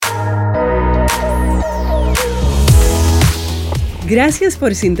Gracias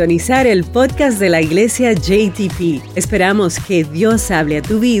por sintonizar el podcast de la Iglesia JTP. Esperamos que Dios hable a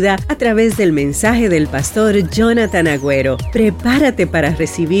tu vida a través del mensaje del pastor Jonathan Agüero. Prepárate para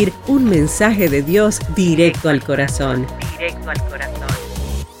recibir un mensaje de Dios directo al corazón.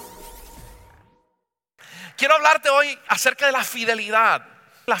 Quiero hablarte hoy acerca de la fidelidad.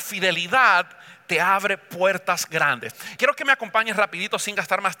 La fidelidad te abre puertas grandes. Quiero que me acompañes rapidito sin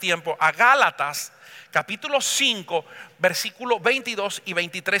gastar más tiempo a Gálatas capítulo 5, versículo 22 y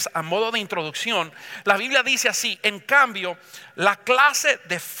 23 a modo de introducción. La Biblia dice así: en cambio, la clase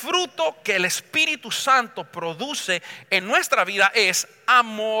de fruto que el Espíritu Santo produce en nuestra vida es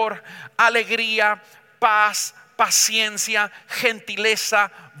amor, alegría, paz, paciencia,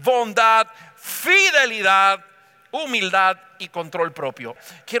 gentileza, bondad, fidelidad, humildad y control propio.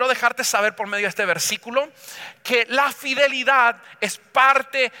 Quiero dejarte saber por medio de este versículo que la fidelidad es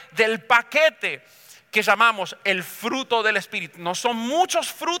parte del paquete que llamamos el fruto del Espíritu. No son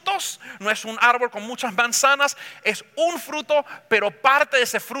muchos frutos, no es un árbol con muchas manzanas, es un fruto, pero parte de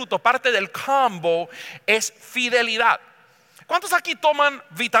ese fruto, parte del combo es fidelidad. ¿Cuántos aquí toman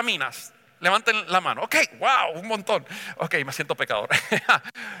vitaminas? Levanten la mano. Ok, wow, un montón. Ok, me siento pecador.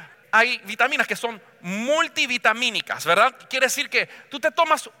 Hay vitaminas que son multivitamínicas, ¿verdad? Quiere decir que tú te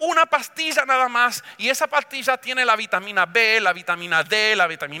tomas una pastilla nada más y esa pastilla tiene la vitamina B, la vitamina D, la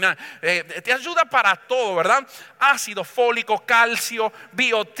vitamina te ayuda para todo, ¿verdad? Ácido fólico, calcio,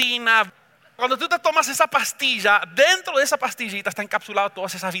 biotina. Cuando tú te tomas esa pastilla, dentro de esa pastillita está encapsulado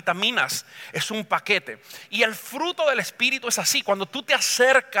todas esas vitaminas. Es un paquete. Y el fruto del Espíritu es así. Cuando tú te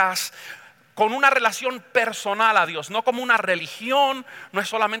acercas con una relación personal a Dios, no como una religión. No es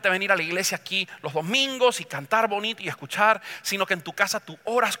solamente venir a la iglesia aquí los domingos y cantar bonito y escuchar, sino que en tu casa tú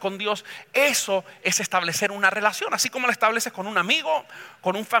oras con Dios. Eso es establecer una relación, así como la estableces con un amigo,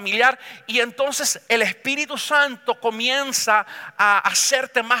 con un familiar. Y entonces el Espíritu Santo comienza a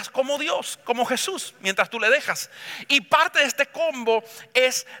hacerte más como Dios, como Jesús, mientras tú le dejas. Y parte de este combo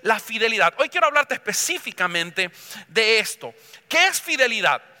es la fidelidad. Hoy quiero hablarte específicamente de esto. ¿Qué es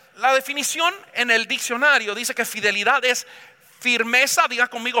fidelidad? La definición en el diccionario dice que fidelidad es firmeza. Diga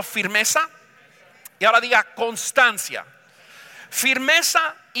conmigo firmeza. Y ahora diga constancia.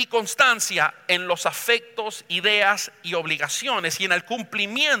 Firmeza y constancia en los afectos, ideas y obligaciones y en el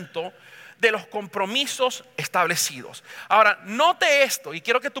cumplimiento de los compromisos establecidos. Ahora, note esto y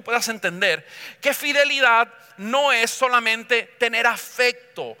quiero que tú puedas entender que fidelidad no es solamente tener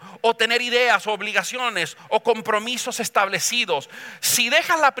afecto o tener ideas o obligaciones o compromisos establecidos. Si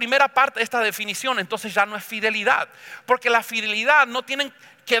dejas la primera parte de esta definición, entonces ya no es fidelidad, porque la fidelidad no tiene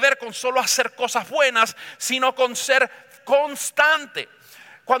que ver con solo hacer cosas buenas, sino con ser constante.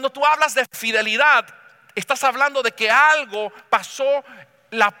 Cuando tú hablas de fidelidad, estás hablando de que algo pasó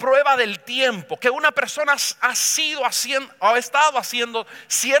la prueba del tiempo, que una persona ha estado haciendo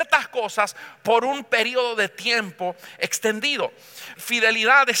ciertas cosas por un periodo de tiempo extendido.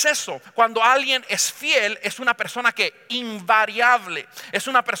 Fidelidad es eso. Cuando alguien es fiel, es una persona que invariable, es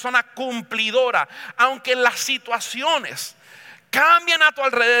una persona cumplidora. Aunque las situaciones cambien a tu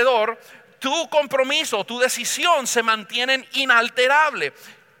alrededor, tu compromiso, tu decisión se mantienen inalterable.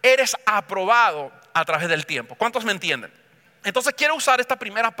 Eres aprobado a través del tiempo. ¿Cuántos me entienden? Entonces quiero usar esta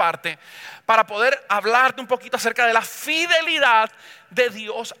primera parte para poder hablarte un poquito acerca de la fidelidad de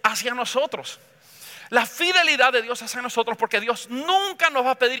Dios hacia nosotros. La fidelidad de Dios hacia nosotros, porque Dios nunca nos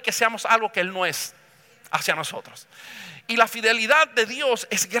va a pedir que seamos algo que Él no es hacia nosotros. Y la fidelidad de Dios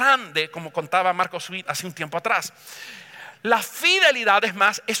es grande, como contaba Marco Sweet hace un tiempo atrás. La fidelidad, es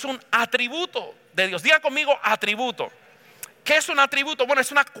más, es un atributo de Dios. Diga conmigo atributo. ¿Qué es un atributo? Bueno,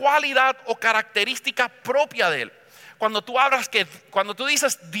 es una cualidad o característica propia de Él. Cuando tú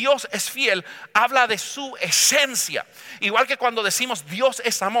dices Dios es fiel, habla de su esencia. Igual que cuando decimos Dios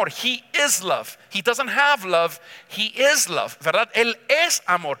es amor, He is love. He doesn't have love, He is love, ¿verdad? Él es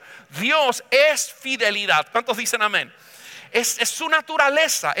amor. Dios es fidelidad. ¿Cuántos dicen amén? Es su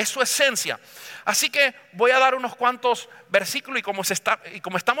naturaleza, es su esencia. Así que voy a dar unos cuantos versículos y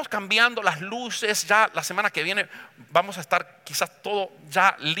como estamos cambiando las luces, ya la semana que viene vamos a estar quizás todo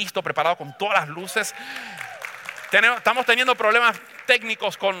ya listo, preparado con todas las luces. Estamos teniendo problemas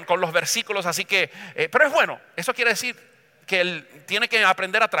técnicos con los versículos, así que, pero es bueno. Eso quiere decir que él tiene que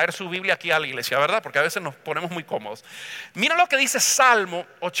aprender a traer su Biblia aquí a la iglesia, ¿verdad? Porque a veces nos ponemos muy cómodos. Mira lo que dice Salmo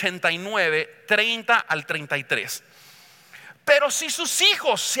 89, 30 al 33. Pero si sus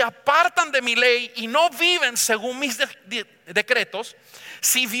hijos se apartan de mi ley y no viven según mis decretos,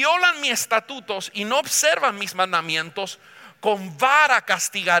 si violan mis estatutos y no observan mis mandamientos, con vara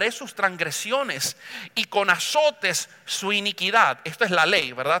castigaré sus transgresiones y con azotes su iniquidad. Esto es la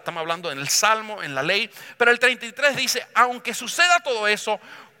ley, ¿verdad? Estamos hablando en el Salmo, en la ley. Pero el 33 dice, aunque suceda todo eso,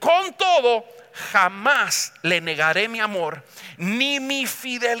 con todo jamás le negaré mi amor, ni mi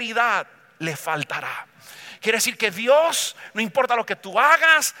fidelidad le faltará. Quiere decir que Dios, no importa lo que tú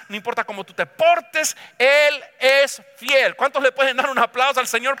hagas, no importa cómo tú te portes, Él es fiel. ¿Cuántos le pueden dar un aplauso al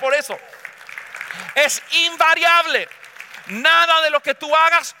Señor por eso? Es invariable. Nada de lo que tú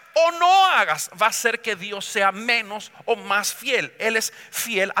hagas o no hagas va a hacer que Dios sea menos o más fiel. Él es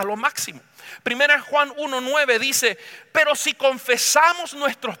fiel a lo máximo. Primera Juan 1:9 dice, pero si confesamos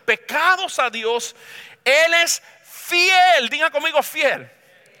nuestros pecados a Dios, Él es fiel. Diga conmigo, fiel.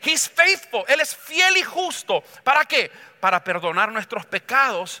 He's faithful. Él es fiel y justo. ¿Para qué? Para perdonar nuestros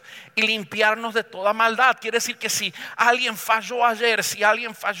pecados y limpiarnos de toda maldad. Quiere decir que si alguien falló ayer, si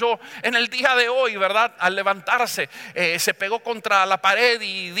alguien falló en el día de hoy, ¿verdad? Al levantarse, se pegó contra la pared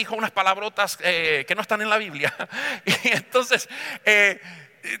y dijo unas palabrotas que no están en la Biblia. Y entonces,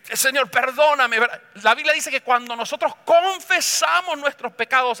 Señor, perdóname. La Biblia dice que cuando nosotros confesamos nuestros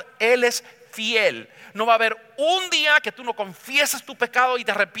pecados, Él es fiel. No va a haber un día que tú no confieses tu pecado y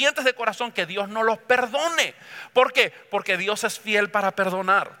te arrepientes de corazón que Dios no los perdone. ¿Por qué? Porque Dios es fiel para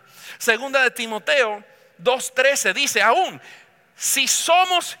perdonar. Segunda de Timoteo 2:13 dice, aún si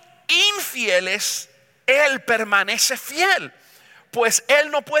somos infieles, Él permanece fiel, pues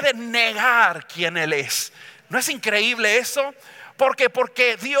Él no puede negar quién Él es. ¿No es increíble eso? ¿Por qué?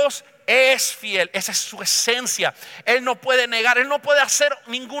 Porque Dios es fiel, esa es su esencia. Él no puede negar, Él no puede hacer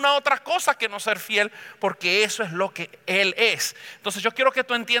ninguna otra cosa que no ser fiel, porque eso es lo que Él es. Entonces yo quiero que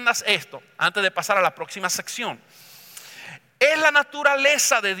tú entiendas esto antes de pasar a la próxima sección. Es la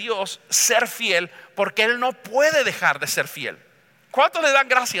naturaleza de Dios ser fiel, porque Él no puede dejar de ser fiel. ¿Cuántos le dan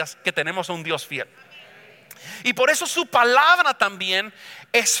gracias que tenemos a un Dios fiel? Y por eso su palabra también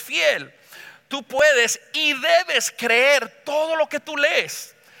es fiel. Tú puedes y debes creer todo lo que tú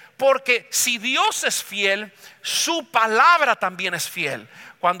lees. Porque si Dios es fiel, su palabra también es fiel.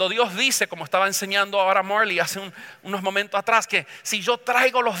 Cuando Dios dice, como estaba enseñando ahora Marley hace unos momentos atrás, que si yo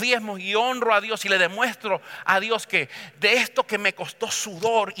traigo los diezmos y honro a Dios y le demuestro a Dios que de esto que me costó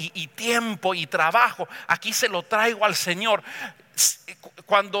sudor y tiempo y trabajo, aquí se lo traigo al Señor.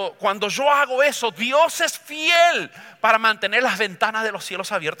 Cuando yo hago eso, Dios es fiel para mantener las ventanas de los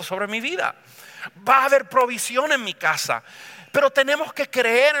cielos abiertos sobre mi vida. Va a haber provisión en mi casa. Pero tenemos que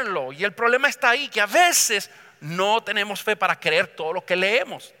creerlo. Y el problema está ahí, que a veces no tenemos fe para creer todo lo que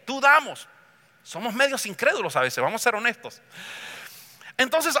leemos. Dudamos. Somos medios incrédulos a veces, vamos a ser honestos.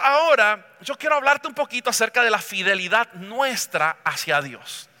 Entonces ahora yo quiero hablarte un poquito acerca de la fidelidad nuestra hacia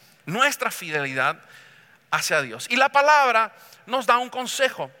Dios. Nuestra fidelidad hacia Dios. Y la palabra nos da un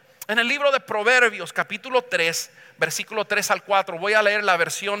consejo. En el libro de Proverbios capítulo 3, versículo 3 al 4, voy a leer la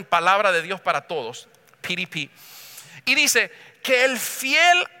versión Palabra de Dios para Todos, PDP. Y dice que el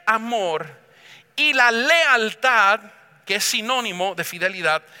fiel amor y la lealtad, que es sinónimo de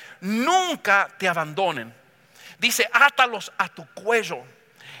fidelidad, nunca te abandonen. Dice, átalos a tu cuello,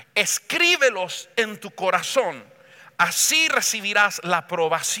 escríbelos en tu corazón. Así recibirás la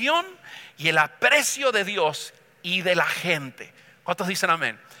aprobación y el aprecio de Dios y de la gente. ¿Cuántos dicen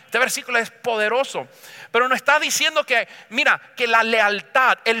amén? Este versículo es poderoso, pero nos está diciendo que, mira, que la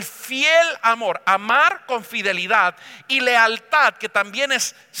lealtad, el fiel amor, amar con fidelidad, y lealtad, que también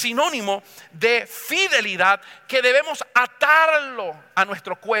es sinónimo de fidelidad, que debemos atarlo a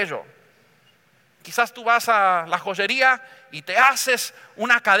nuestro cuello. Quizás tú vas a la joyería y te haces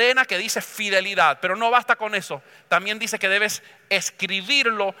una cadena que dice fidelidad, pero no basta con eso. También dice que debes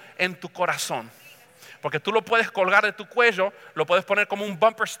escribirlo en tu corazón. Porque tú lo puedes colgar de tu cuello, lo puedes poner como un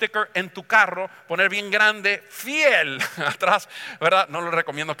bumper sticker en tu carro, poner bien grande, fiel, atrás, ¿verdad? No lo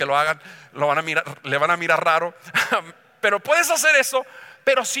recomiendo que lo hagan, le van a mirar raro. Pero puedes hacer eso,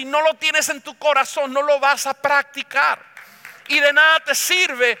 pero si no lo tienes en tu corazón, no lo vas a practicar. Y de nada te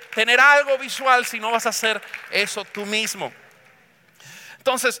sirve tener algo visual si no vas a hacer eso tú mismo.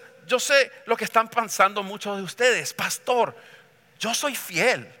 Entonces, yo sé lo que están pensando muchos de ustedes. Pastor, yo soy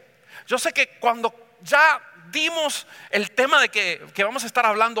fiel. Yo sé que cuando ya dimos el tema de que vamos a estar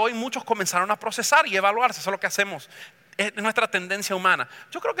hablando hoy, muchos comenzaron a procesar y evaluarse. Eso es lo que hacemos, es nuestra tendencia humana.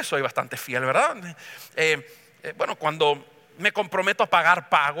 Yo creo que soy bastante fiel, ¿verdad? Bueno, cuando me comprometo a pagar,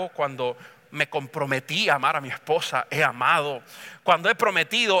 pago. Cuando me comprometí a amar a mi esposa, he amado. Cuando he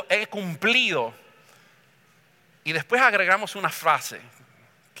prometido, he cumplido. Y después agregamos una frase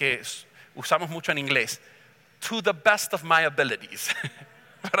que usamos mucho en inglés: to the best of my abilities.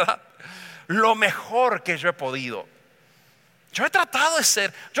 ¿Verdad? Lo mejor que yo he podido. Yo he tratado de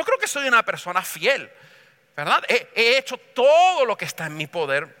ser, yo creo que soy una persona fiel. ¿verdad? He hecho todo lo que está en mi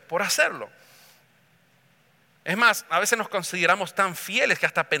poder por hacerlo. Es más, a veces nos consideramos tan fieles que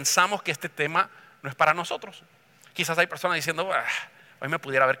hasta pensamos que este tema no es para nosotros. Quizás hay personas diciendo, hoy me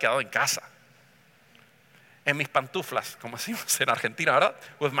pudiera haber quedado en casa, en mis pantuflas, como decimos en Argentina, ¿verdad?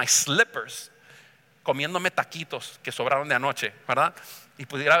 With my slippers, comiéndome taquitos que sobraron de anoche, ¿verdad? Y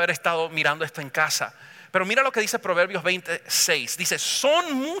pudiera haber estado mirando esto en casa. Pero mira lo que dice Proverbios 26. Dice,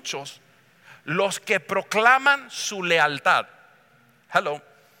 son muchos los que proclaman su lealtad. Hello.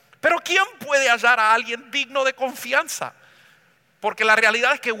 Pero ¿quién puede hallar a alguien digno de confianza? Porque la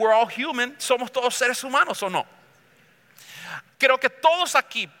realidad es que we're all human, somos todos seres humanos, ¿o no? Creo que todos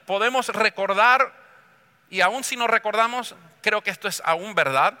aquí podemos recordar, y aún si no recordamos, creo que esto es aún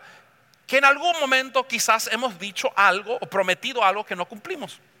verdad, que en algún momento quizás hemos dicho algo o prometido algo que no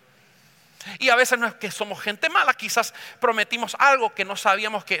cumplimos. Y a veces no es que somos gente mala, quizás prometimos algo que no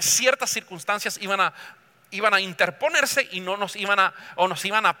sabíamos que ciertas circunstancias iban a interponerse y no nos iban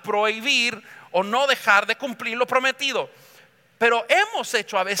a prohibir o no dejar de cumplir lo prometido. Pero hemos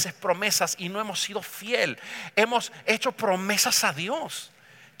hecho a veces promesas y no hemos sido fiel. Hemos hecho promesas a Dios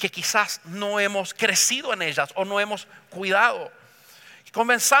que quizás no hemos crecido en ellas o no hemos cuidado.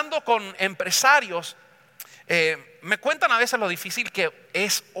 Conversando con empresarios, me cuentan a veces lo difícil que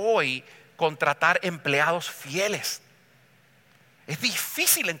es hoy contratar empleados fieles. Es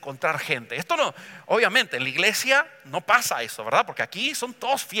difícil encontrar gente. Esto no, obviamente en la iglesia no pasa eso, ¿verdad? Porque aquí son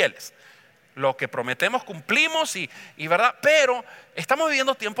todos fieles. Lo que prometemos cumplimos y ¿verdad? Pero estamos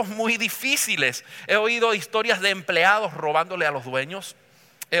viviendo tiempos muy difíciles. He oído historias de empleados robándole a los dueños.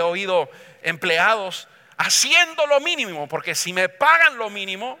 He oído empleados haciendo lo mínimo, porque si me pagan lo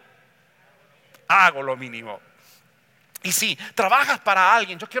mínimo, hago lo mínimo. Y si trabajas para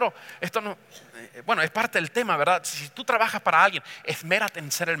alguien, esto no, bueno, es parte del tema, ¿verdad? Si tú trabajas para alguien, esmérate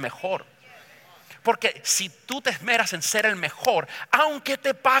en ser el mejor. Porque si tú te esmeras en ser el mejor, aunque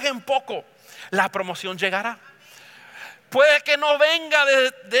te paguen poco, la promoción llegará. Puede que no venga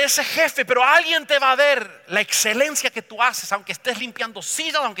de ese jefe, pero alguien te va a ver la excelencia que tú haces, aunque estés limpiando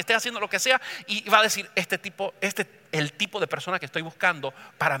sillas, aunque estés haciendo lo que sea, y va a decir, el tipo de persona que estoy buscando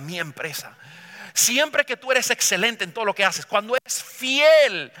para mi empresa. Siempre que tú eres excelente en todo lo que haces, cuando eres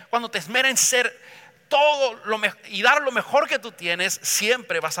fiel, cuando te esmeras en ser todo lo mejor y dar lo mejor que tú tienes,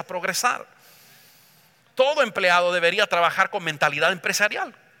 siempre vas a progresar. Todo empleado debería trabajar con mentalidad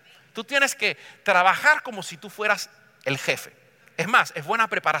empresarial. Tú tienes que trabajar como si tú fueras el jefe. Es más, es buena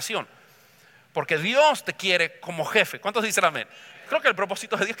preparación, porque Dios te quiere como jefe. ¿Cuántos dicen amén? Creo que el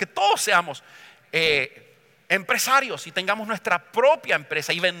propósito de Dios es que todos seamos empresarios y tengamos nuestra propia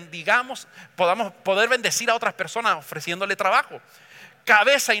empresa y podamos poder bendecir a otras personas ofreciéndole trabajo.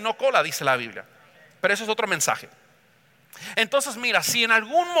 Cabeza y no cola, dice la Biblia. Pero eso es otro mensaje. Entonces mira, si en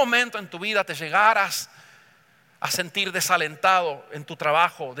algún momento en tu vida te llegaras a sentir desalentado en tu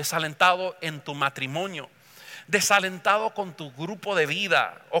trabajo, desalentado en tu matrimonio, desalentado con tu grupo de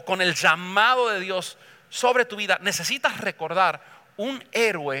vida o con el llamado de Dios sobre tu vida, necesitas recordar un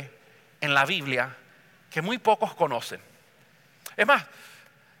héroe en la Biblia que muy pocos conocen. Es más,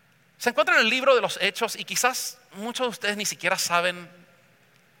 se encuentra en el libro de los Hechos y quizás muchos de ustedes ni siquiera saben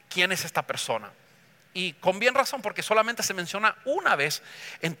quién es esta persona. Y con bien razón, porque solamente se menciona una vez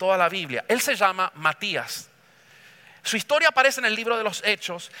en toda la Biblia. Él se llama Matías. Su historia aparece en el libro de los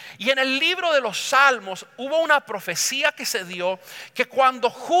Hechos y en el libro de los Salmos hubo una profecía que se dio que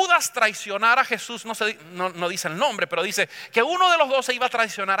cuando Judas traicionara a Jesús, no dice el nombre, pero dice que uno de los dos se iba a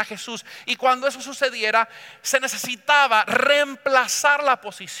traicionar a Jesús y cuando eso sucediera se necesitaba reemplazar la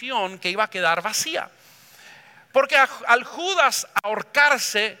posición que iba a quedar vacía. Porque al Judas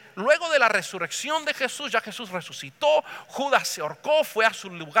ahorcarse, luego de la resurrección de Jesús, ya Jesús resucitó, Judas se ahorcó, fue a su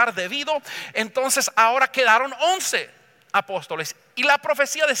lugar debido. Entonces ahora quedaron 11 apóstoles. Y la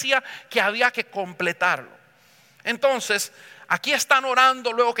profecía decía que había que completarlo. Entonces, aquí están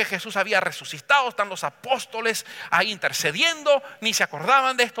orando luego que Jesús había resucitado. Están los apóstoles ahí intercediendo, ni se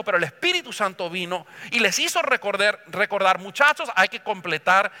acordaban de esto, pero el Espíritu Santo vino y les hizo recordar, muchachos, hay que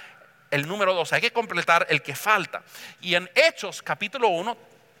completar el número 2, hay que completar el que falta. Y en Hechos capítulo 1,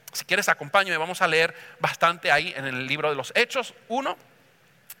 si quieres acompáñame, vamos a leer bastante ahí en el libro de los Hechos 1.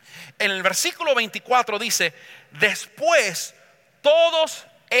 En el versículo 24 dice, después todos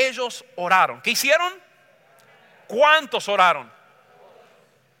ellos oraron. ¿Qué hicieron? ¿Cuántos oraron?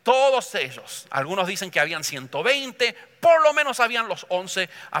 Todos ellos. Algunos dicen que habían 120, por lo menos habían los 11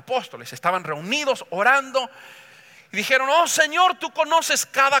 apóstoles. Estaban reunidos orando. Y dijeron, oh Señor, tú conoces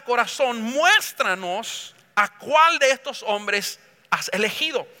cada corazón, muéstranos a cuál de estos hombres has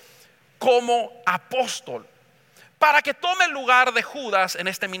elegido como apóstol para que tome el lugar de Judas en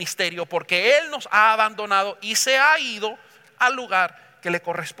este ministerio, porque él nos ha abandonado y se ha ido al lugar que le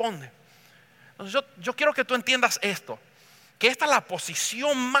corresponde. Entonces yo quiero que tú entiendas esto, que esta es la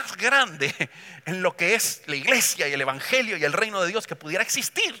posición más grande en lo que es la iglesia y el evangelio y el reino de Dios que pudiera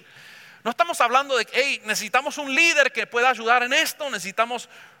existir. No estamos hablando de que necesitamos un líder que pueda ayudar en esto, necesitamos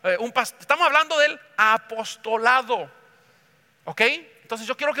un pastor. Estamos hablando del apostolado, ¿ok? Entonces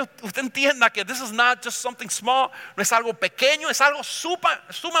yo quiero que usted entienda que this is not just something small, no es algo pequeño, es algo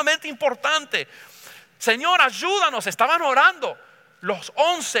sumamente importante. Señor, ayúdanos, estaban orando los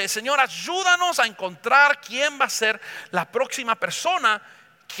 11, Señor, ayúdanos a encontrar quién va a ser la próxima persona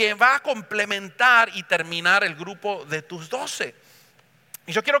que va a complementar y terminar el grupo de tus 12.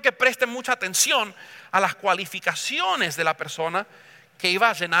 Y yo quiero que presten mucha atención a las cualificaciones de la persona que iba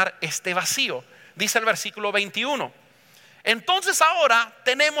a llenar este vacío. Dice el versículo 21. Entonces ahora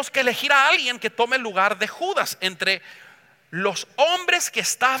tenemos que elegir a alguien que tome el lugar de Judas entre los hombres que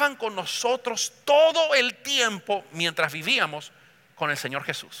estaban con nosotros todo el tiempo mientras vivíamos con el Señor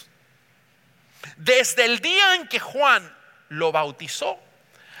Jesús. Desde el día en que Juan lo bautizó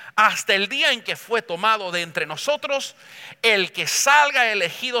hasta el día en que fue tomado de entre nosotros, el que salga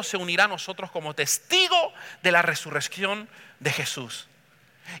elegido se unirá a nosotros como testigo de la resurrección de Jesús.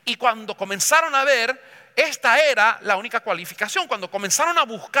 Y cuando comenzaron a ver, esta era la única cualificación. Cuando comenzaron a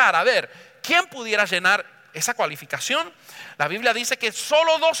buscar a ver quién pudiera llenar esa cualificación, la Biblia dice que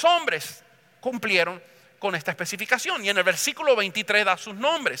solo 2 hombres cumplieron con esta especificación. Y en el versículo 23 da sus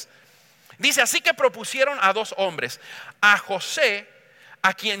nombres. Dice, así que propusieron a 2 hombres, a José,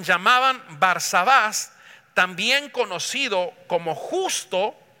 a quien llamaban Barsabás, también conocido como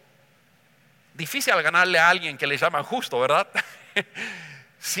Justo. Difícil ganarle a alguien que le llaman Justo, ¿verdad?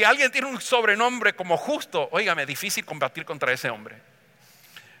 Si alguien tiene un sobrenombre como Justo, óigame, difícil combatir contra ese hombre.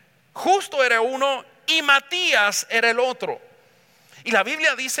 Justo era uno y Matías era el otro. Y la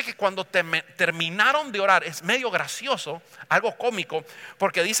Biblia dice que cuando terminaron de orar, es medio gracioso, algo cómico,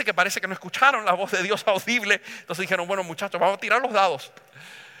 porque dice que parece que no escucharon la voz de Dios audible. Entonces dijeron, bueno muchachos, vamos a tirar los dados.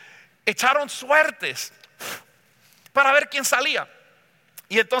 Echaron suertes para ver quién salía.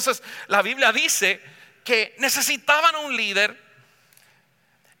 Y entonces la Biblia dice que necesitaban un líder.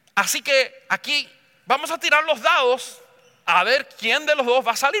 Así que aquí vamos a tirar los dados a ver quién de los 2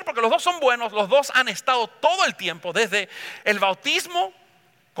 va a salir, porque los 2 son buenos, los 2 han estado todo el tiempo, desde el bautismo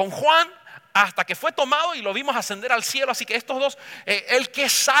con Juan hasta que fue tomado y lo vimos ascender al cielo. Así que estos 2, el que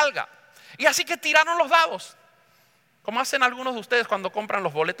salga. Y así que tiraron los dados, como hacen algunos de ustedes cuando compran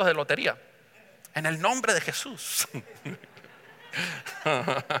los boletos de lotería, en el nombre de Jesús.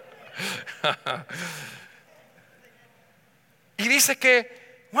 Y dice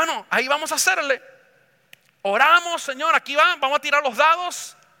que, bueno, ahí vamos a hacerle. Oramos, Señor, aquí vamos a tirar los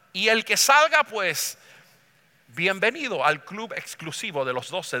dados. Y el que salga, pues, bienvenido al club exclusivo de los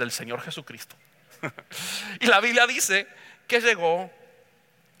 12 del Señor Jesucristo. Y la Biblia dice que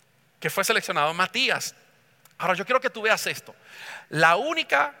fue seleccionado Matías. Ahora yo quiero que tú veas esto. La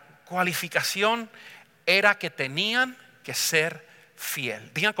única cualificación era que tenían que ser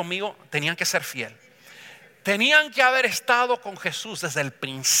fiel. Digan conmigo, tenían que ser fiel. Tenían que haber estado con Jesús desde el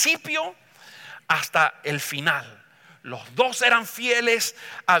principio hasta el final. Los 2 eran fieles,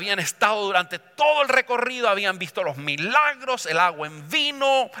 habían estado durante todo el recorrido, habían visto los milagros, el agua en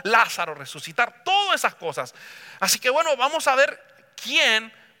vino, Lázaro resucitar, todas esas cosas. Así que bueno, vamos a ver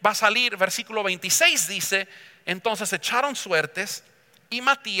quién va a salir. Versículo 26 dice, entonces echaron suertes y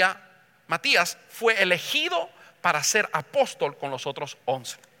Matías fue elegido para ser apóstol con los otros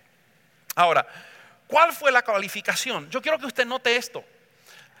 11. Ahora, ¿cuál fue la cualificación? Yo quiero que usted note esto.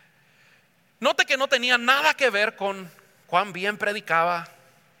 Note que no tenía nada que ver con cuán bien predicaba,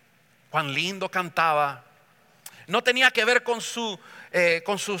 cuán lindo cantaba. No tenía que ver con sus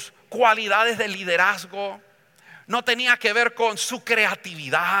cualidades de liderazgo. No tenía que ver con su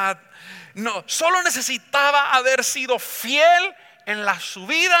creatividad. No, solo necesitaba haber sido fiel en las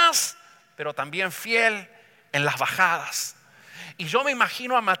subidas, pero también fiel en las bajadas. Y yo me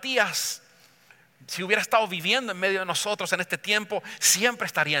imagino a Matías, si hubiera estado viviendo en medio de nosotros en este tiempo, siempre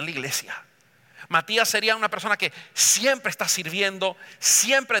estaría en la iglesia. Matías sería una persona que siempre está sirviendo,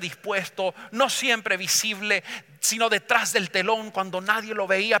 siempre dispuesto, no siempre visible, sino detrás del telón cuando nadie lo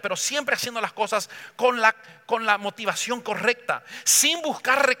veía, pero siempre haciendo las cosas con la motivación correcta, sin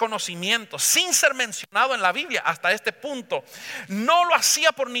buscar reconocimiento, sin ser mencionado en la Biblia hasta este punto. No lo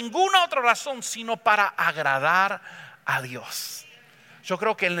hacía por ninguna otra razón, sino para agradar a Dios. Yo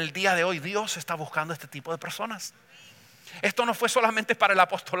creo que en el día de hoy Dios está buscando este tipo de personas. Esto no fue solamente para el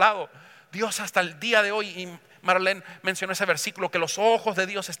apostolado. Dios hasta el día de hoy, y Marlene mencionó ese versículo, que los ojos de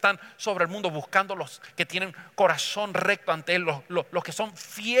Dios están sobre el mundo buscando los que tienen corazón recto ante Él, los que son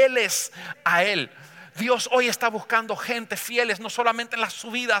fieles a Él. Dios hoy está buscando gente fieles, no solamente en las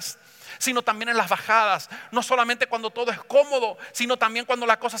subidas, sino también en las bajadas. No solamente cuando todo es cómodo, sino también cuando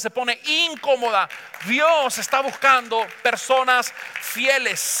la cosa se pone incómoda. Dios está buscando personas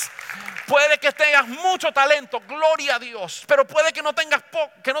fieles. Puede que tengas mucho talento, gloria a Dios, pero puede que no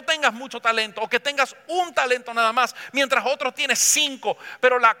tengas mucho talento, o que tengas un talento nada más, mientras otro tiene 5.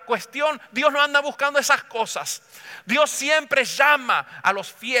 Pero la cuestión, Dios no anda buscando esas cosas. Dios siempre llama a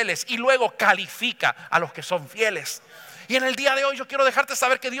los fieles y luego califica a los que son fieles. Y en el día de hoy yo quiero dejarte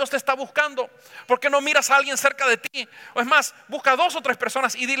saber que Dios te está buscando. ¿Por qué no miras a alguien cerca de ti? O es más, busca 2 o 3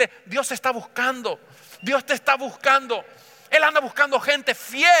 personas y dile: Dios te está buscando. Dios te está buscando. Él anda buscando gente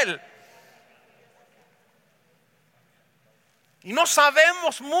fiel. Y no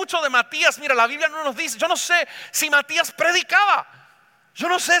sabemos mucho de Matías. Mira, la Biblia no nos dice. Yo no sé si Matías predicaba. Yo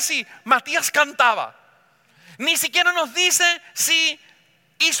no sé si Matías cantaba. Ni siquiera nos dice si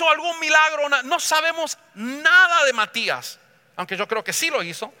hizo algún milagro. No sabemos nada de Matías, aunque yo creo que sí lo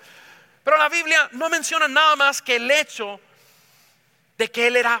hizo. Pero la Biblia no menciona nada más que el hecho de que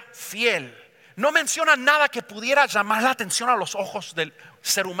él era fiel. No menciona nada que pudiera llamar la atención a los ojos del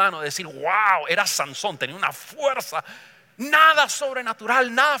ser humano. Decir: wow, era Sansón, tenía una fuerza. Nada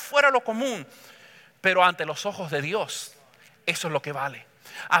sobrenatural, nada fuera de lo común. Pero ante los ojos de Dios, eso es lo que vale.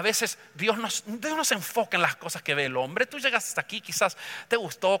 A veces Dios no se enfoca en las cosas que ve el hombre. Tú llegas hasta aquí, quizás te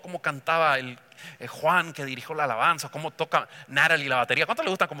gustó cómo cantaba el Juan que dirigió la alabanza, cómo toca Natalie la batería. ¿Cuánto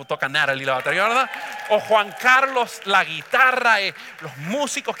le gusta cómo toca Natalie la batería, verdad? O Juan Carlos la guitarra, los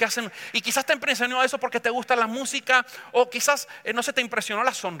músicos que hacen. Y quizás te impresionó eso porque te gusta la música. O quizás no se te impresionó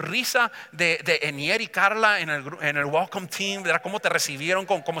la sonrisa de Enier y Carla en el Welcome Team, ¿verdad? Cómo te recibieron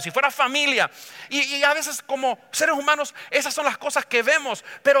como si fuera familia. Y a veces como seres humanos esas son las cosas que vemos.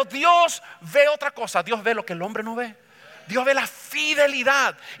 Pero Dios ve otra cosa. Dios ve lo que el hombre no ve. Dios ve la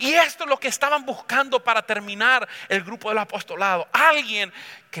fidelidad. Y esto es lo que estaban buscando para terminar el grupo del apostolado. Alguien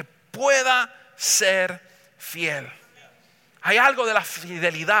que pueda ser fiel. Hay algo de la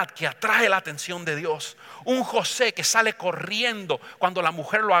fidelidad que atrae la atención de Dios. Un José que sale corriendo cuando la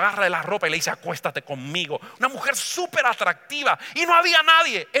mujer lo agarra de la ropa y le dice: acuéstate conmigo. Una mujer súper atractiva y no había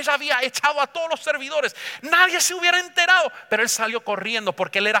nadie. Ella había echado a todos los servidores. Nadie se hubiera enterado, pero él salió corriendo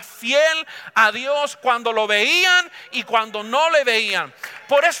porque él era fiel a Dios cuando lo veían y cuando no le veían.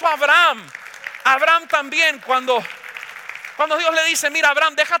 Por eso Abraham también cuando Dios le dice: mira,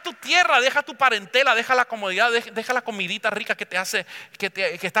 Abraham, deja tu tierra, deja tu parentela, deja la comodidad, deja la comidita rica que te hace,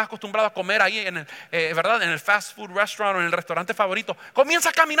 que estás acostumbrado a comer ahí ¿verdad? En el fast food restaurant o en el restaurante favorito. Comienza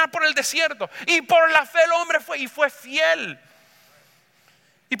a caminar por el desierto. Y por la fe el hombre fue fiel.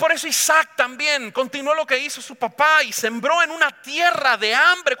 Y por eso Isaac también continuó lo que hizo su papá y sembró en una tierra de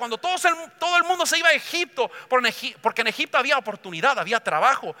hambre cuando todo el mundo se iba a Egipto, porque en Egipto había oportunidad, había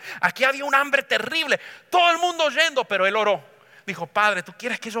trabajo. Aquí había un hambre terrible, todo el mundo yendo, pero él oró. Dijo: Padre, ¿tú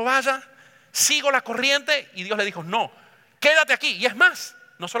quieres que yo vaya? Sigo la corriente. Y Dios le dijo: no, quédate aquí. Y es más,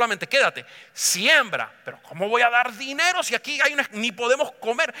 no solamente quédate, siembra. Pero ¿cómo voy a dar dinero si aquí ni podemos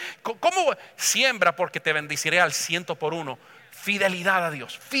comer? ¿Cómo? Siembra, porque te bendeciré al 100 por 1. Fidelidad a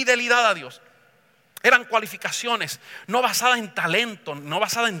Dios, fidelidad a Dios. Eran cualificaciones no basadas en talento, no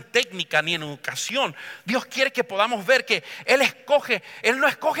basadas en técnica ni en educación. Dios quiere que podamos ver que Él no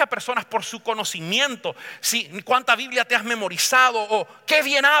escoge a personas por su conocimiento, cuánta Biblia te has memorizado o qué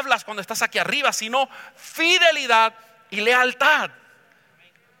bien hablas cuando estás aquí arriba, sino fidelidad y lealtad.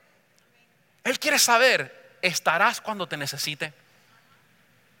 Él quiere saber: ¿estarás cuando te necesite?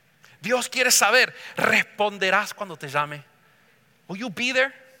 Dios quiere saber: ¿responderás cuando te llame? Will you be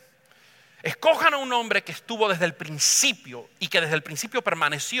there? Escojan a un hombre que estuvo desde el principio y que desde el principio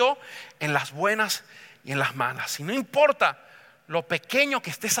permaneció en las buenas y en las malas. Y no importa lo pequeño que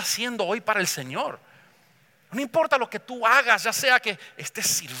estés haciendo hoy para el Señor. No importa lo que tú hagas, ya sea que estés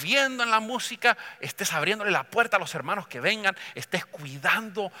sirviendo en la música, estés abriéndole la puerta a los hermanos que vengan, estés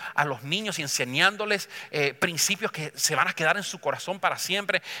cuidando a los niños y enseñándoles principios que se van a quedar en su corazón para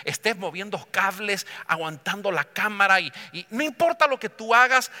siempre, estés moviendo cables, aguantando la cámara y no importa lo que tú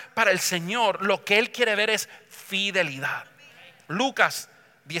hagas para el Señor, lo que Él quiere ver es fidelidad. Lucas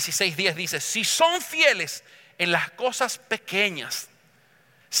 16:10 dice: si son fieles en las cosas pequeñas,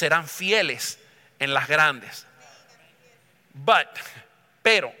 serán fieles en las grandes.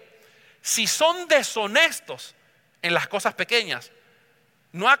 Pero si son deshonestos en las cosas pequeñas,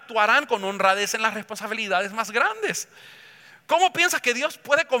 no actuarán con honradez en las responsabilidades más grandes. ¿Cómo piensas que Dios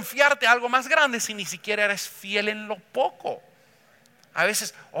puede confiarte algo más grande si ni siquiera eres fiel en lo poco? A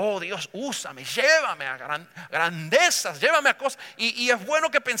veces, oh Dios, úsame, llévame a grandezas, llévame a cosas. Y es bueno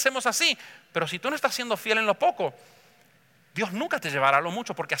que pensemos así. Pero si tú no estás siendo fiel en lo poco, Dios nunca te llevará a lo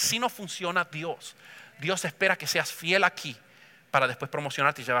mucho, porque así no funciona Dios. Dios espera que seas fiel aquí para después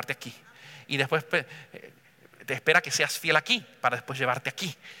promocionarte y llevarte aquí. Y después te espera que seas fiel aquí para después llevarte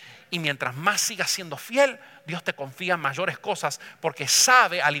aquí. Y mientras más sigas siendo fiel, Dios te confía en mayores cosas, porque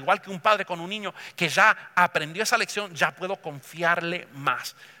sabe, al igual que un padre con un niño que ya aprendió esa lección, ya puedo confiarle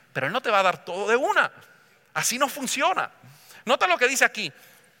más. Pero Él no te va a dar todo de una. Así no funciona. Nota lo que dice aquí.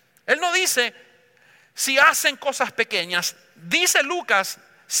 Él no dice si hacen cosas pequeñas. Dice Lucas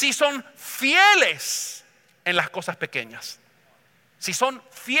si son fieles en las cosas pequeñas. Si son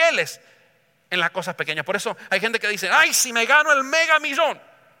fieles en las cosas pequeñas. Por eso hay gente que dice, ay, si me gano el mega millón,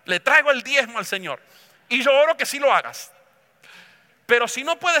 le traigo el diezmo al Señor. Y yo oro que sí lo hagas. Pero si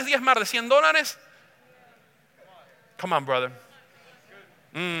no puedes diezmar de $100, come on, brother.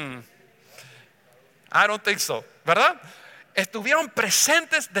 I don't think so, ¿verdad? Estuvieron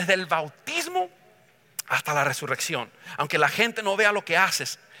presentes desde el bautismo hasta la resurrección. Aunque la gente no vea lo que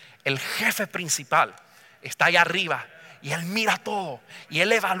haces, el jefe principal está allá arriba. Y Él mira todo, y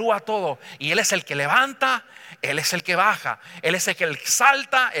Él evalúa todo, y Él es el que levanta, Él es el que baja, Él es el que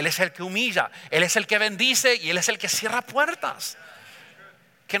exalta, Él es el que humilla, Él es el que bendice y Él es el que cierra puertas.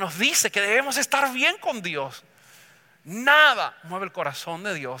 Que nos dice que debemos estar bien con Dios. Nada mueve el corazón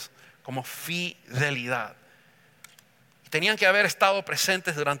de Dios como fidelidad. Tenían que haber estado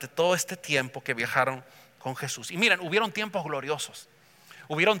presentes durante todo este tiempo que viajaron con Jesús. Y miren, hubieron tiempos gloriosos.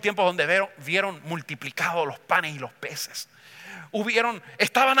 Hubieron tiempos donde vieron multiplicados los panes y los peces.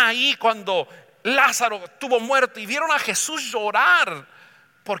 Estaban ahí cuando Lázaro estuvo muerto y vieron a Jesús llorar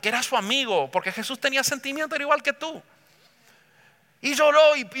porque era su amigo, porque Jesús tenía sentimiento, era igual que tú. Y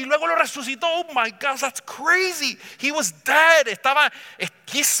lloró y luego lo resucitó. Oh my gosh, that's crazy. He was dead.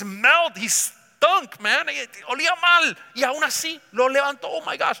 He smelled, he stunk, man. Olía mal y aún así lo levantó. Oh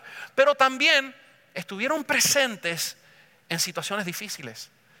my gosh. Pero también estuvieron presentes en situaciones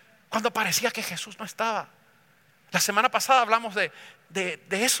difíciles, cuando parecía que Jesús no estaba. La semana pasada hablamos de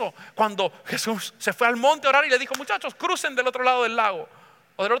eso, cuando Jesús se fue al monte a orar y le dijo, muchachos, crucen del otro lado del lago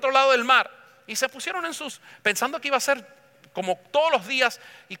o del otro lado del mar. Y se pusieron pensando que iba a ser como todos los días,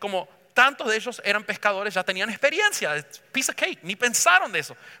 y como tantos de ellos eran pescadores, ya tenían experiencia, piece of cake, ni pensaron de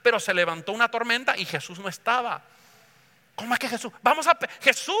eso. Pero se levantó una tormenta y Jesús no estaba. ¿Cómo es que Jesús?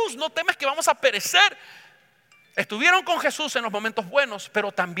 Jesús, no temes que vamos a perecer. Estuvieron con Jesús en los momentos buenos,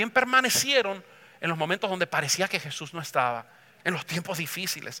 pero también permanecieron en los momentos donde parecía que Jesús no estaba, en los tiempos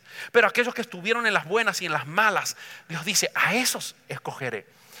difíciles. Pero aquellos que estuvieron en las buenas y en las malas, Dios dice, a esos escogeré,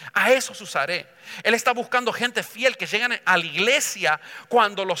 a esos usaré. Él está buscando gente fiel que llegan a la iglesia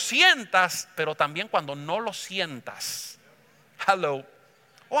cuando lo sientas, pero también cuando no lo sientas. Hello.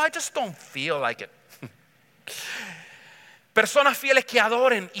 Oh, I just don't feel like it. Personas fieles que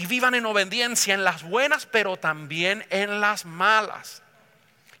adoren y vivan en obediencia en las buenas, pero también en las malas.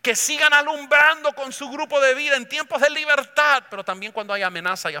 Que sigan alumbrando con su grupo de vida en tiempos de libertad, pero también cuando hay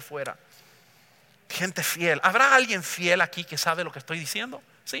amenaza allá afuera. Gente fiel. ¿Habrá alguien fiel aquí que sabe lo que estoy diciendo?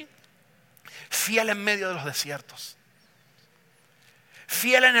 Sí. Fiel en medio de los desiertos.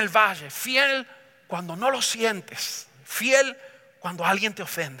 Fiel en el valle. Fiel cuando no lo sientes. Fiel cuando alguien te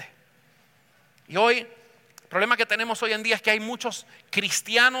ofende. Y hoy, el problema que tenemos hoy en día es que hay muchos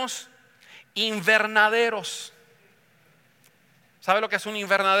cristianos invernaderos. ¿Sabe lo que es un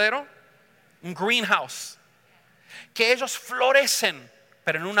invernadero? Un greenhouse. Que ellos florecen,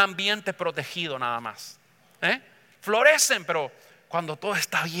 pero en un ambiente protegido nada más. Florecen, pero cuando todo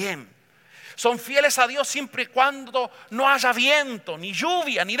está bien. Son fieles a Dios siempre y cuando no haya viento, ni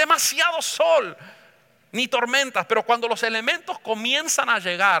lluvia, ni demasiado sol, ni tormentas. Pero cuando los elementos comienzan a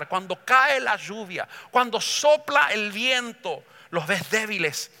llegar, cuando cae la lluvia, cuando sopla el viento, los ves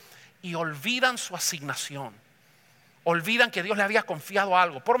débiles y olvidan su asignación. Olvidan que Dios le había confiado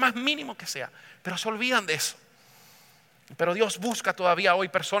algo, por más mínimo que sea, pero se olvidan de eso. Pero Dios busca todavía hoy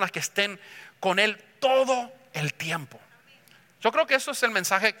personas que estén con Él todo el tiempo. Yo creo que eso es el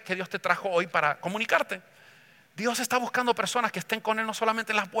mensaje que Dios te trajo hoy para comunicarte. Dios está buscando personas que estén con Él no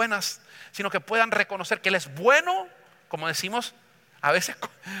solamente en las buenas, sino que puedan reconocer que Él es bueno, como decimos a veces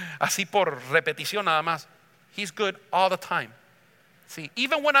así por repetición nada más. He's good all the time. Sí,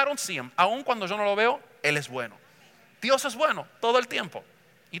 even when I don't see Him, aun cuando yo no lo veo, Él es bueno. Dios es bueno todo el tiempo.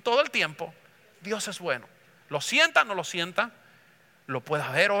 Y todo el tiempo Dios es bueno. Lo sienta, no lo sienta, lo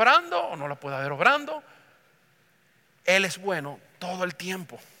pueda ver obrando o no lo pueda ver obrando. Él es bueno todo el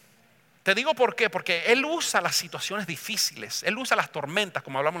tiempo. Te digo por qué, porque Él usa las situaciones difíciles, Él usa las tormentas,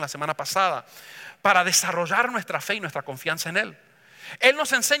 como hablamos la semana pasada, para desarrollar nuestra fe y nuestra confianza en Él. Él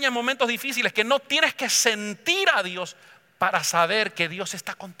nos enseña en momentos difíciles que no tienes que sentir a Dios para saber que Dios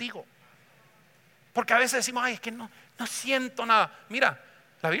está contigo. Porque a veces decimos, ay, es que no siento nada. Mira,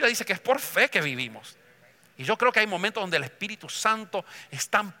 la Biblia dice que es por fe que vivimos. Y yo creo que hay momentos donde el Espíritu Santo es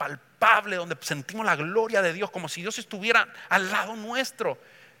tan palpable, donde sentimos la gloria de Dios como si Dios estuviera al lado nuestro.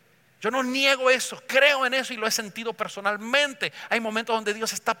 Yo no niego eso, creo en eso y lo he sentido personalmente. Hay momentos donde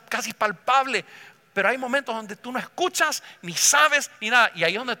Dios está casi palpable, pero hay momentos donde tú no escuchas, ni sabes, ni nada. Y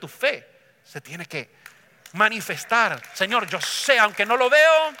ahí es donde tu fe se tiene que manifestar. Señor, yo sé, aunque no lo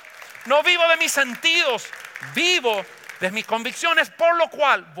veo, no vivo de mis sentidos, vivo de mis convicciones, por lo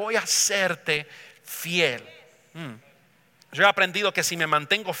cual voy a serte fiel. Yo he aprendido que si me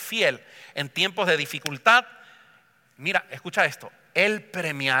mantengo fiel en tiempos de dificultad, mira, escucha esto, Él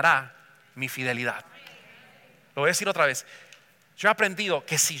premiará mi fidelidad. Lo voy a decir otra vez. Yo he aprendido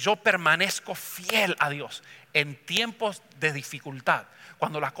que si yo permanezco fiel a Dios en tiempos de dificultad,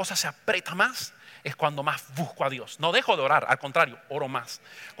 cuando la cosa se aprieta más, es cuando más busco a Dios. No dejo de orar, al contrario, oro más.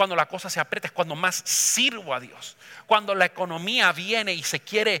 Cuando la cosa se aprieta es cuando más sirvo a Dios. Cuando la economía viene y se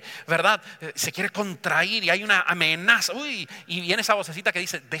quiere, ¿verdad? Se quiere contraer y hay una amenaza. Uy, y viene esa vocecita que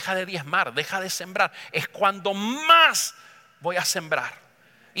dice, deja de diezmar, deja de sembrar. Es cuando más voy a sembrar.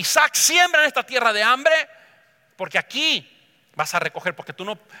 Isaac siembra en esta tierra de hambre porque aquí vas a recoger, porque tú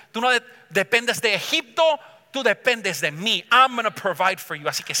no dependes de Egipto, tú dependes de mí. I'm going to provide for you.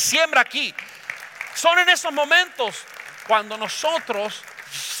 Así que siembra aquí. Son en esos momentos cuando nosotros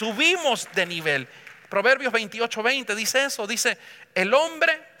subimos de nivel. Proverbios 28:20 dice eso. Dice, el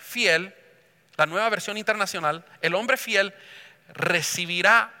hombre fiel, la nueva versión internacional, el hombre fiel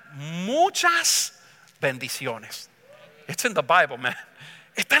recibirá muchas bendiciones. It's in the Bible, man.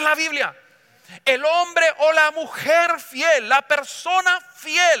 Está en la Biblia. El hombre o la mujer fiel, la persona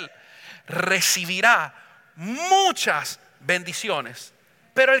fiel, recibirá muchas bendiciones.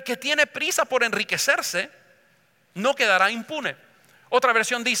 Pero el que tiene prisa por enriquecerse no quedará impune. Otra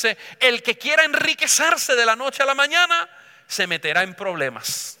versión dice, el que quiera enriquecerse de la noche a la mañana se meterá en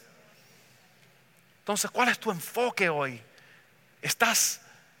problemas. Entonces, ¿cuál es tu enfoque hoy? ¿Estás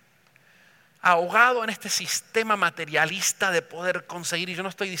ahogado en este sistema materialista de poder conseguir? Y yo no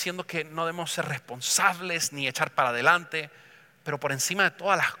estoy diciendo que no debemos ser responsables ni echar para adelante, pero por encima de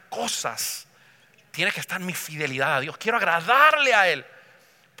todas las cosas tiene que estar mi fidelidad a Dios. Quiero agradarle a Él,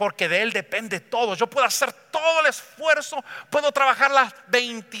 porque de Él depende todo. Yo puedo hacer todo el esfuerzo, puedo trabajar las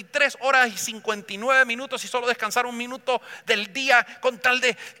 23 horas y 59 minutos y solo descansar un minuto del día con tal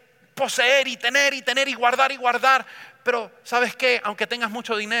de poseer y tener y guardar. Pero ¿sabes qué? Aunque tengas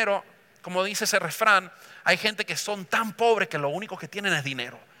mucho dinero, como dice ese refrán, hay gente que son tan pobres que lo único que tienen es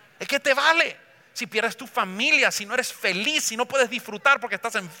dinero. ¿Es que te vale? Si pierdes tu familia, si no eres feliz, si no puedes disfrutar porque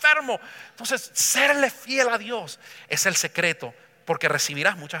estás enfermo. Entonces, serle fiel a Dios es el secreto, porque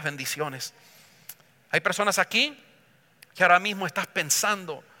recibirás muchas bendiciones. Hay personas aquí que ahora mismo estás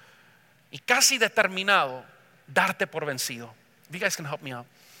pensando y casi determinado darte por vencido. You guys can help me out.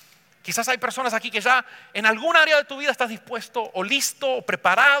 Quizás hay personas aquí que ya en algún área de tu vida estás dispuesto o listo o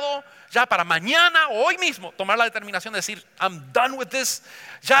preparado ya para mañana o hoy mismo tomar la determinación de decir, I'm done with this.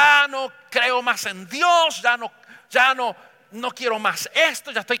 Ya no creo más en Dios, ya no quiero más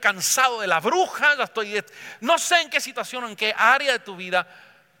esto, ya estoy cansado de la bruja, no sé en qué situación, en qué área de tu vida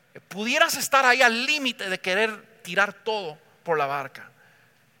pudieras estar ahí al límite de querer tirar todo por la barca.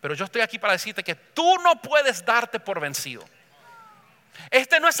 Pero yo estoy aquí para decirte que tú no puedes darte por vencido.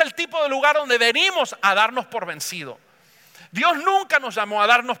 Este no es el tipo de lugar donde venimos a darnos por vencido. Dios nunca nos llamó a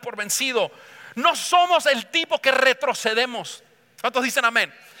darnos por vencido. No somos el tipo que retrocedemos. ¿Cuántos dicen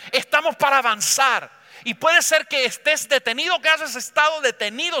amén? Estamos para avanzar. Y puede ser que estés detenido, que hayas estado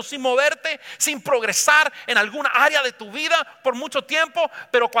detenido sin moverte, sin progresar en alguna área de tu vida por mucho tiempo.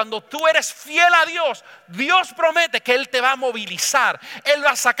 Pero cuando tú eres fiel a Dios, Dios promete que Él te va a movilizar. Él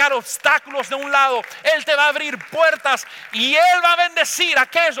va a sacar obstáculos de un lado, Él te va a abrir puertas y Él va a bendecir a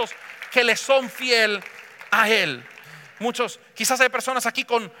aquellos que le son fiel a Él. Quizás hay personas aquí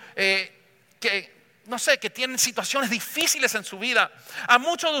que tienen situaciones difíciles en su vida. A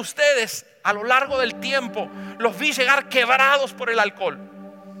muchos de ustedes a lo largo del tiempo los vi llegar quebrados por el alcohol.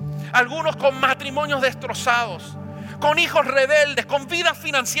 Algunos con matrimonios destrozados, con hijos rebeldes, con vidas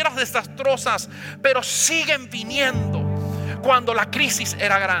financieras desastrosas, pero siguen viniendo cuando la crisis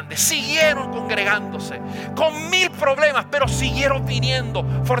era grande. Siguieron congregándose con 1000 problemas, pero siguieron viniendo,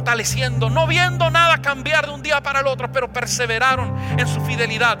 fortaleciendo, no viendo nada cambiar de un día para el otro, pero perseveraron en su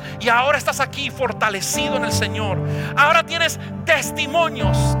fidelidad. Y ahora estás aquí fortalecido en el Señor. Ahora tienes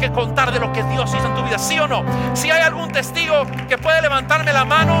testimonios que contar de lo que Dios hizo en tu vida, ¿sí o no? Si hay algún testigo que puede levantarme la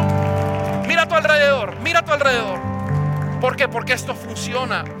mano, mira a tu alrededor, mira a tu alrededor. ¿Por qué? Porque esto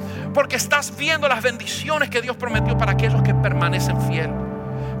funciona. Porque estás viendo las bendiciones que Dios prometió para aquellos que permanecen fieles.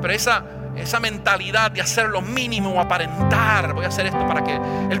 Pero esa mentalidad de hacer lo mínimo o aparentar, voy a hacer esto para que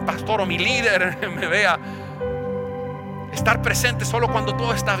el pastor o mi líder me vea, estar presente solo cuando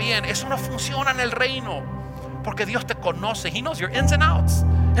todo está bien, eso no funciona en el reino. Porque Dios te conoce. He knows your ins and outs.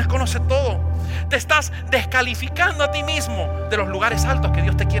 Él conoce todo. Te estás descalificando a ti mismo de los lugares altos que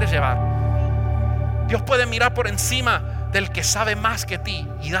Dios te quiere llevar. Dios puede mirar por encima del que sabe más que ti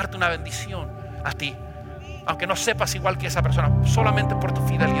y darte una bendición a ti, aunque no sepas igual que esa persona, solamente por tu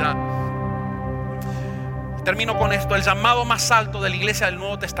fidelidad. Termino con esto. El llamado más alto de la iglesia del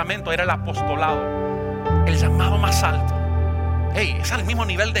Nuevo Testamento era el apostolado. El llamado más alto. Es al mismo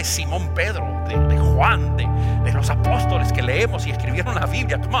nivel de Simón Pedro, de Juan, de los apóstoles que leemos y escribieron la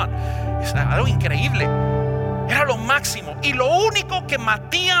Biblia. Come on. Es algo increíble. Era lo máximo. Y lo único que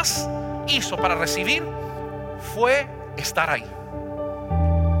Matías hizo para recibir fue estar ahí.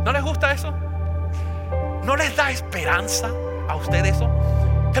 ¿No les gusta eso? ¿No les da esperanza a ustedes eso?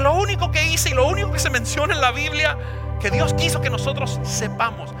 Que lo único que hice y lo único que se menciona en la Biblia, que Dios quiso que nosotros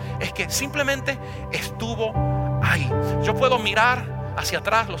sepamos, es que simplemente estuvo ahí. Yo puedo mirar hacia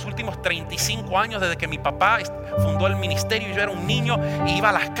atrás los últimos 35 años desde que mi papá fundó el ministerio y yo era un niño y iba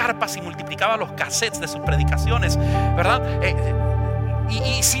a las carpas y multiplicaba los cassettes de sus predicaciones, ¿verdad?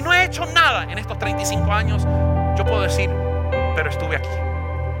 Y si no he hecho nada en estos 35 años, yo puedo decir, pero estuve aquí.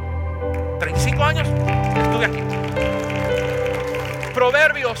 35 años, estuve aquí.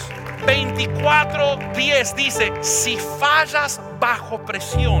 Proverbios 24:10 dice: si fallas bajo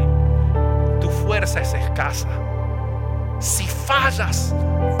presión, tu fuerza es escasa. Si fallas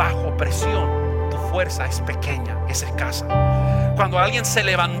bajo presión, tu fuerza es pequeña, es escasa. Cuando alguien se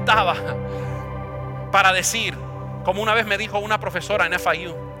levantaba para decir, como una vez me dijo una profesora en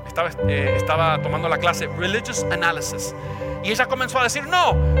FIU, estaba tomando la clase Religious Analysis, y ella comenzó a decir: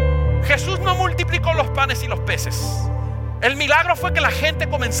 no, Jesús no multiplicó los panes y los peces. El milagro fue que la gente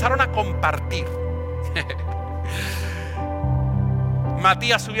comenzaron a compartir.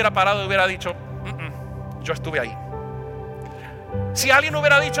 Matías hubiera parado y hubiera dicho: yo estuve ahí. Si alguien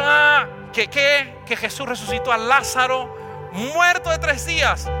hubiera dicho que Jesús resucitó a Lázaro muerto de 3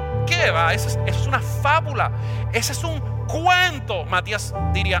 días, ¿qué va? Eso es una fábula, ese es un cuento. Matías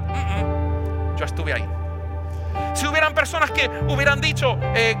diría: yo estuve ahí. Si hubieran personas que hubieran dicho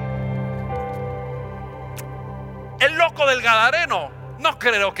el loco del Gadareno, no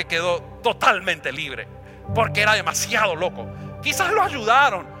creo que quedó totalmente libre, porque era demasiado loco. Quizás lo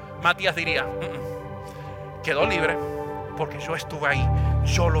ayudaron. Matías diría: quedó libre porque yo estuve ahí,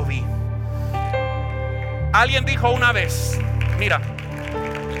 yo lo vi. Alguien dijo una vez, mira,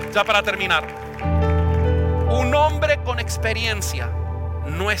 ya para terminar, un hombre con experiencia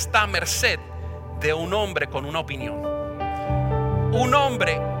no está a merced de un hombre con una opinión. Un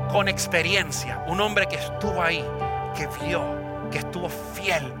hombre con experiencia, un hombre que estuvo ahí, que vio, que estuvo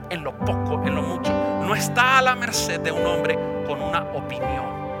fiel en lo poco, en lo mucho, no está a la merced de un hombre con una opinión,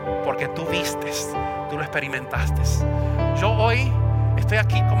 porque tú vistes, tú lo experimentaste. Yo hoy estoy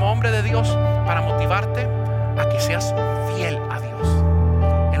aquí como hombre de Dios para motivarte a que seas fiel a Dios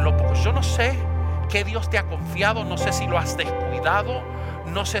en lo poco. Yo no sé qué Dios te ha confiado, no sé si lo has descuidado,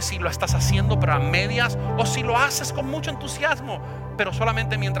 no sé si lo estás haciendo pero a medias, o si lo haces con mucho entusiasmo, pero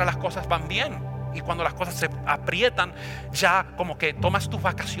solamente mientras las cosas van bien. Y cuando las cosas se aprietan, ya como que tomas tus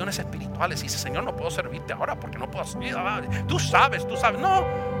vacaciones espirituales y dices: Señor, no puedo servirte ahora porque no puedo servir. Tú sabes.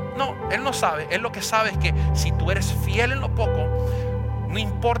 No, Él no sabe. Él lo que sabe es que si tú eres fiel en lo poco, no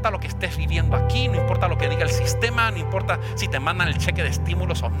importa lo que estés viviendo aquí, no importa lo que diga el sistema, no importa si te mandan el cheque de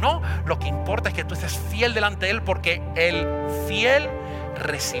estímulos o no, lo que importa es que tú estés fiel delante de Él, porque el fiel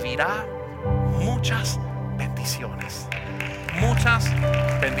recibirá muchas bendiciones. Muchas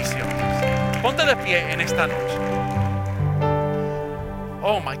bendiciones. Ponte de pie en esta noche.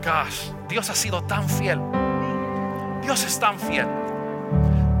 Oh my gosh, Dios ha sido tan fiel. Dios es tan fiel.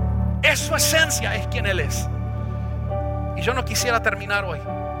 Es su esencia, es quien Él es. Y yo no quisiera terminar hoy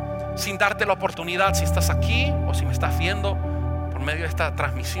sin darte la oportunidad, si estás aquí o si me estás viendo por medio de esta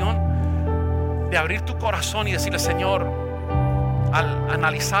transmisión, de abrir tu corazón y decirle: Señor, al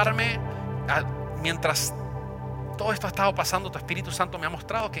analizarme, mientras todo esto ha estado pasando, tu Espíritu Santo me ha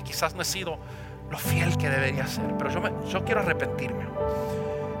mostrado que quizás no he sido lo fiel que debería ser, pero yo quiero arrepentirme.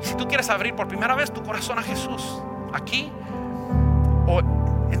 Y si tú quieres abrir por primera vez tu corazón a Jesús, aquí o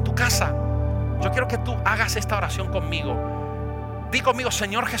en tu casa, yo quiero que tú hagas esta oración conmigo. Di conmigo: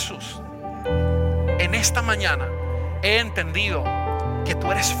 Señor Jesús, en esta mañana he entendido que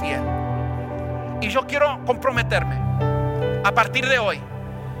tú eres fiel, y yo quiero comprometerme a partir de hoy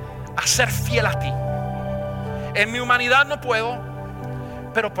a ser fiel a ti. En mi humanidad no puedo,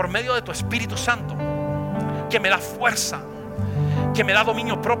 pero por medio de tu Espíritu Santo, que me da fuerza, que me da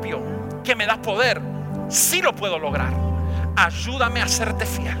dominio propio, que me da poder, sí lo puedo lograr. Ayúdame a serte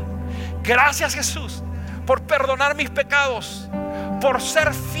fiel. Gracias, Jesús, por perdonar mis pecados, por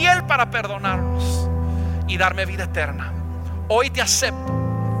ser fiel para perdonarlos y darme vida eterna. Hoy te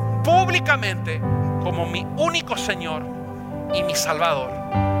acepto públicamente como mi único Señor y mi Salvador.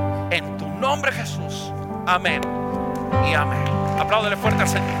 En tu nombre, Jesús. Amén y amén. Apláudele fuerte al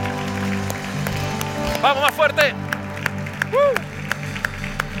Señor. Vamos más fuerte.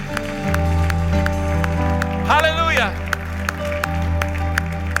 Aleluya.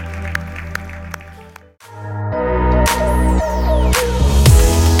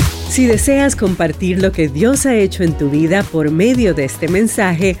 Si deseas compartir lo que Dios ha hecho en tu vida por medio de este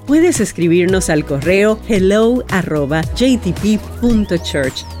mensaje, puedes escribirnos al correo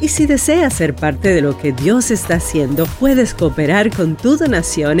hello@jtp.church. Y si deseas ser parte de lo que Dios está haciendo, puedes cooperar con tu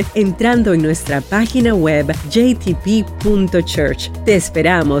donación entrando en nuestra página web jtp.church. Te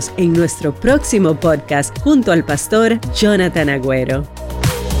esperamos en nuestro próximo podcast junto al pastor Jonathan Agüero.